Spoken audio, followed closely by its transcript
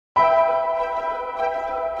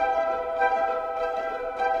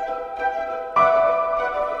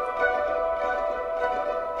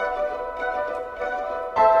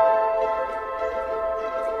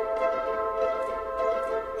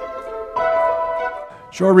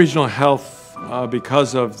Shore Regional Health,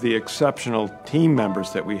 because of the exceptional team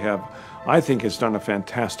members that we have, I think has done a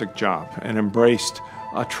fantastic job and embraced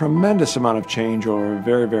a tremendous amount of change over a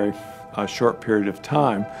very, very short period of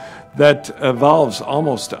time that evolves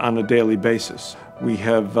almost on a daily basis. We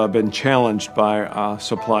have been challenged by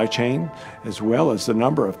supply chain as well as the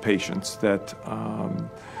number of patients that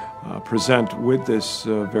present with this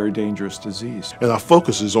very dangerous disease. And our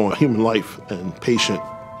focus is on human life and patient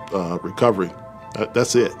recovery.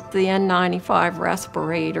 That's it. The N95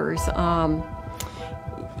 respirators,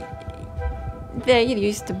 they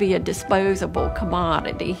used to be a disposable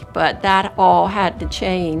commodity, but that all had to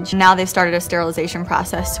change. Now they've started a sterilization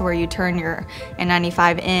process to where you turn your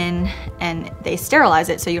N95 in and they sterilize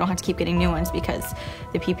it so you don't have to keep getting new ones because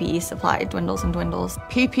the PPE supply dwindles and dwindles.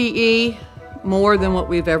 PPE, more than what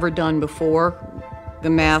we've ever done before. The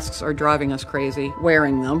masks are driving us crazy,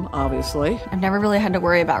 wearing them, obviously. I've never really had to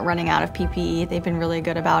worry about running out of PPE. They've been really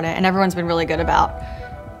good about it, and everyone's been really good about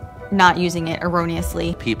not using it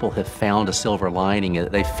erroneously. People have found a silver lining.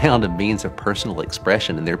 They found a means of personal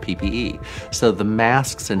expression in their PPE. So the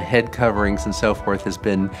masks and head coverings and so forth has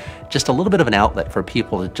been just a little bit of an outlet for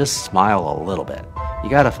people to just smile a little bit. You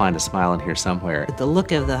got to find a smile in here somewhere. The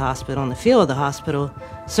look of the hospital and the feel of the hospital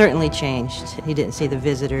certainly changed. You didn't see the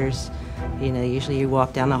visitors. You know, usually you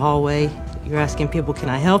walk down the hallway, you're asking people, can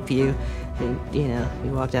I help you? And, you know,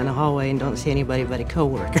 you walk down the hallway and don't see anybody but a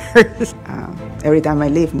coworker. Every time I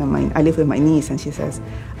leave, I live with my niece, and she says,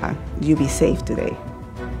 you be safe today.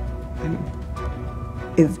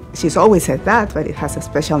 And she's always said that, but it has a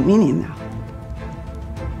special meaning now.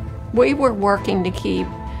 We were working to keep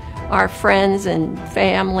our friends and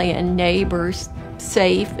family and neighbors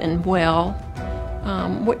safe and well,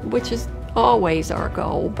 which is always our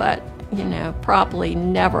goal, but you know, probably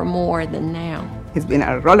never more than now. It's been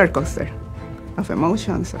a roller coaster of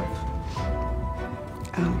emotions. Sorry.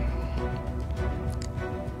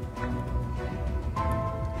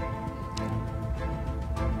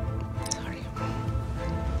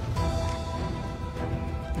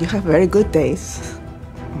 You have very good days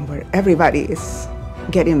where everybody is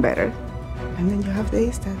getting better, and then you have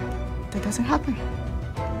days that doesn't happen.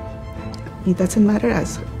 It doesn't matter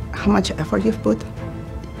how much effort you've put.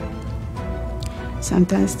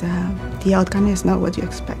 Sometimes the outcome is not what you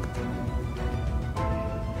expect.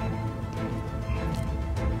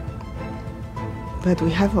 But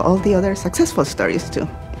we have all the other successful stories to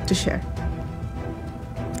share.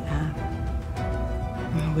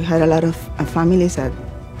 We had a lot of families that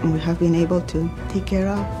we have been able to take care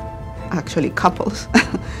of, actually couples.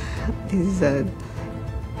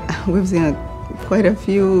 We've seen quite a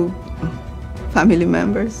few family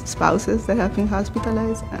members, spouses that have been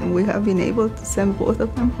hospitalized, and we have been able to send both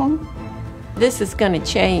of them home. This is going to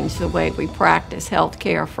change the way we practice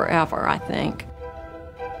healthcare forever, I think.